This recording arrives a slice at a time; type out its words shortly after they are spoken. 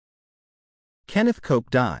Kenneth Cope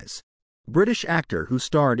dies. British actor who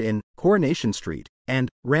starred in Coronation Street and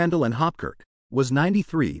Randall and Hopkirk was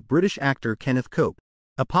 93. British actor Kenneth Cope,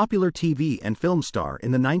 a popular TV and film star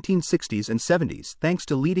in the 1960s and 70s thanks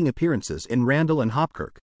to leading appearances in Randall and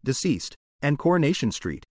Hopkirk, deceased, and Coronation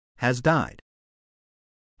Street, has died.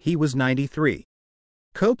 He was 93.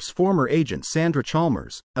 Cope's former agent Sandra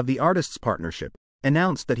Chalmers, of the Artists' Partnership,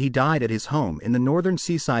 announced that he died at his home in the northern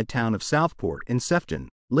seaside town of Southport in Sefton,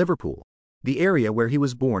 Liverpool, the area where he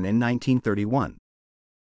was born in 1931.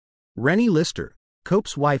 Rennie Lister,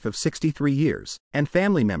 Cope's wife of 63 years, and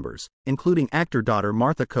family members, including actor-daughter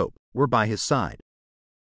Martha Cope, were by his side.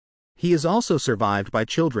 He is also survived by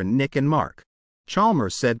children Nick and Mark.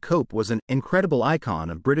 Chalmers said Cope was an incredible icon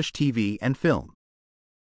of British TV and film.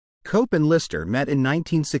 Cope and Lister met in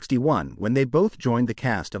 1961 when they both joined the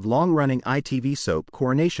cast of long-running ITV soap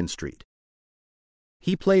Coronation Street.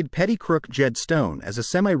 He played petty crook Jed Stone as a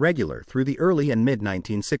semi-regular through the early and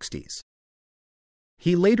mid-1960s.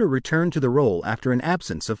 He later returned to the role after an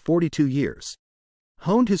absence of 42 years.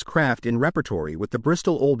 Honed his craft in repertory with the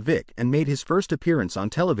Bristol Old Vic and made his first appearance on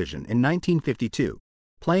television in 1952,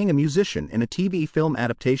 playing a musician in a TV film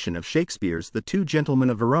adaptation of Shakespeare's The Two Gentlemen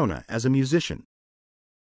of Verona as a musician.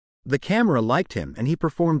 The camera liked him and he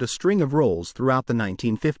performed a string of roles throughout the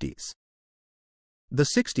 1950s. The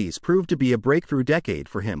 60s proved to be a breakthrough decade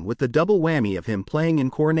for him with the double whammy of him playing in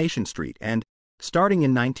Coronation Street and, starting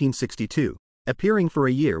in 1962, appearing for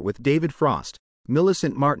a year with David Frost,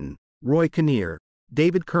 Millicent Martin, Roy Kinnear,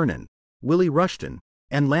 David Kernan, Willie Rushton,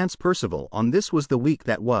 and Lance Percival on This Was the Week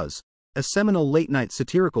That Was, a seminal late-night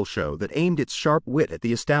satirical show that aimed its sharp wit at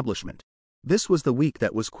the establishment. This Was the Week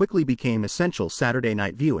That Was quickly became essential Saturday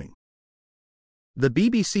night viewing. The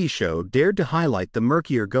BBC show dared to highlight the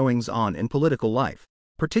murkier goings-on in political life,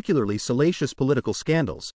 particularly salacious political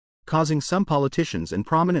scandals, causing some politicians and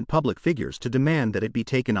prominent public figures to demand that it be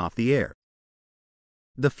taken off the air.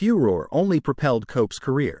 The furor only propelled Cope's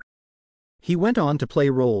career. He went on to play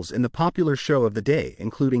roles in the popular show of the day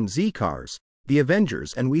including Z-Cars, The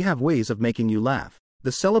Avengers and We Have Ways of Making You Laugh,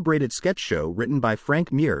 the celebrated sketch show written by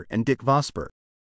Frank Muir and Dick Vosper.